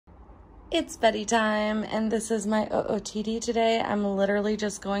It's Betty time, and this is my OOTD today. I'm literally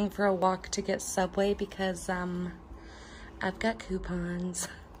just going for a walk to get Subway because I've got coupons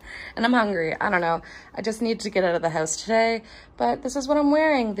and I'm hungry. I don't know. I just need to get out of the house today, but this is what I'm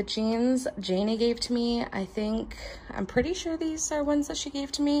wearing. The jeans Janie gave to me. I'm pretty sure these are ones that she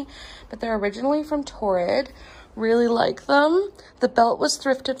gave to me, but they're originally from Torrid. Really like them. The belt was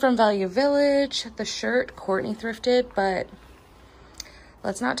thrifted from Value Village. The shirt Courtney thrifted, but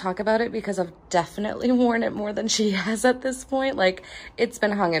let's not talk about it because I've definitely worn it more than she has at this point. Like, it's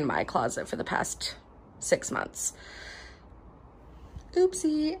been hung in my closet for the past 6 months.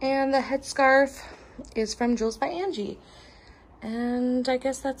 Oopsie. And the headscarf is from Jules by Angie. And I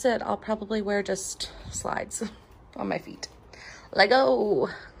guess that's it. I'll probably wear just slides on my feet. Lego.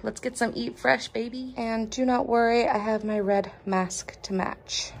 Let's get some Eat Fresh, baby. And do not worry, I have my red mask to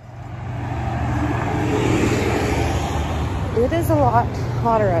match. It is a lot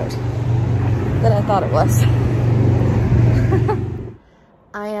hotter out than I thought it was.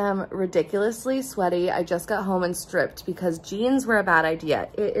 I am ridiculously sweaty. I just got home and stripped because jeans were a bad idea.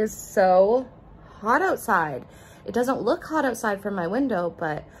 It is so hot outside. It doesn't look hot outside from my window,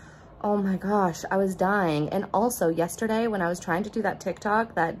 but oh my gosh, I was dying. And also yesterday when I was trying to do that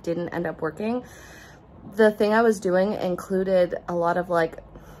TikTok that didn't end up working, the thing I was doing included a lot of like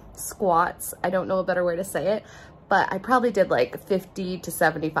squats. I don't know a better way to say it, but I probably did like 50 to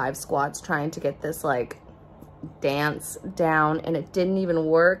 75 squats trying to get this like dance down, and it didn't even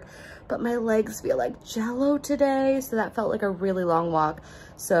work. But my legs feel like jello today, so that felt like a really long walk.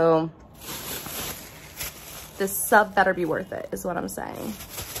 So this sub better be worth it, is what I'm saying.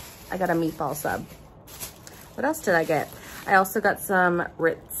 I got a meatball sub. What else did I get? I also got some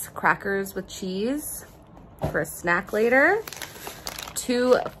Ritz crackers with cheese for a snack later.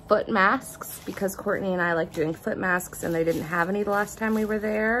 2 foot masks because Courtney and I like doing foot masks and they didn't have any the last time we were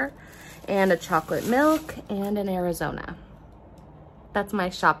there. And a chocolate milk and an Arizona. That's my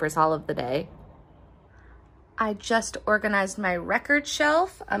shopper's haul of the day. I just organized my record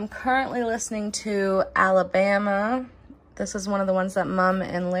shelf. I'm currently listening to Alabama. This is one of the ones that Mom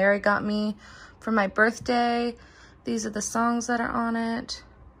and Larry got me for my birthday. These are the songs that are on it.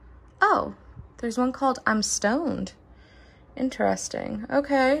 Oh, there's one called I'm Stoned. Interesting.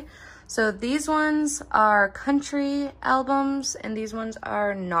 Okay. So these ones are country albums and these ones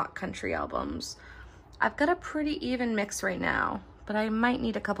are not country albums. I've got a pretty even mix right now, but I might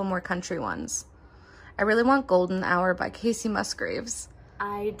need a couple more country ones. I really want Golden Hour by Casey Musgraves.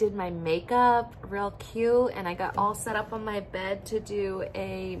 I did my makeup real cute and I got all set up on my bed to do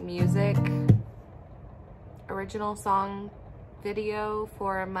a music original song video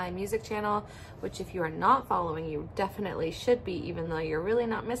for my music channel, which if you are not following, you definitely should be, even though you're really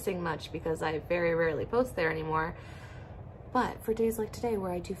not missing much because I very rarely post there anymore. But for days like today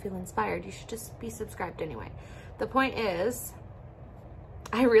where I do feel inspired, you should just be subscribed anyway. The point is,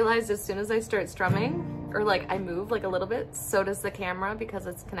 I realized as soon as I start strumming, or like I move like a little bit, so does the camera because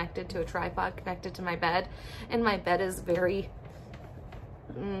it's connected to a tripod connected to my bed, and my bed is very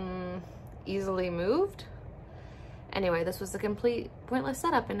easily moved. Anyway, this was a complete pointless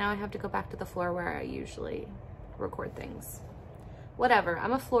setup, and now I have to go back to the floor where I usually record things. Whatever,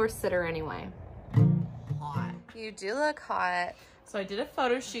 I'm a floor sitter anyway. Hot. You do look hot. So I did a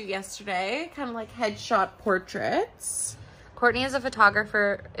photo shoot yesterday, kind of like headshot portraits. Courtney is a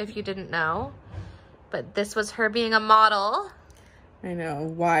photographer, if you didn't know, but this was her being a model. I know,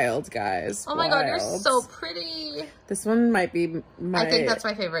 wild, guys. Oh my God, you're so pretty. This one might be my... I think that's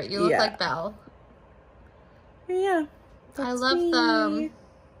my favorite. You look like Belle. Yeah, I love them.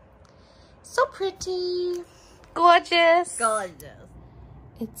 So pretty. Gorgeous. Gorgeous.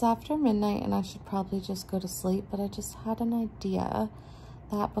 It's after midnight and I should probably just go to sleep, but I just had an idea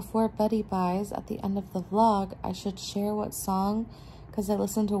that before Betty buys at the end of the vlog, I should share what song, because I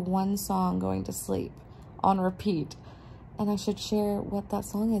listen to one song going to sleep on repeat. And I should share what that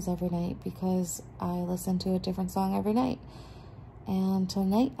song is every night because I listen to a different song every night. And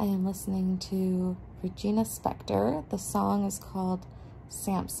tonight I am listening to Regina Spektor. The song is called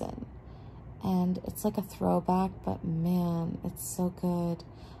Samson. And it's like a throwback, but man, it's so good.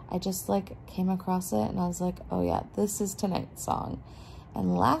 I just like came across it and I was like, oh yeah, this is tonight's song.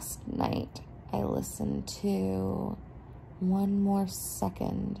 And last night I listened to One More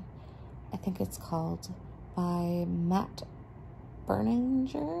Second. I think it's called, by Matt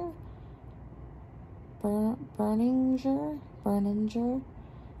Berninger. Berninger.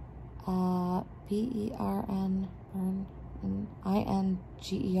 B-E-R-N-I-N-G-E-R.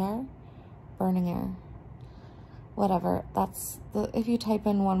 Berninger. Whatever. That's the, if you type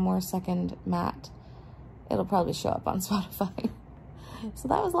in One More Second Matt, it'll probably show up on Spotify. So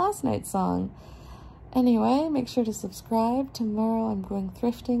that was last night's song. Anyway, make sure to subscribe. Tomorrow I'm going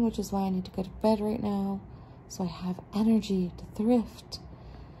thrifting, which is why I need to go to bed right now, so I have energy to thrift.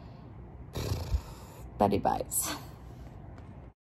 Betty buys.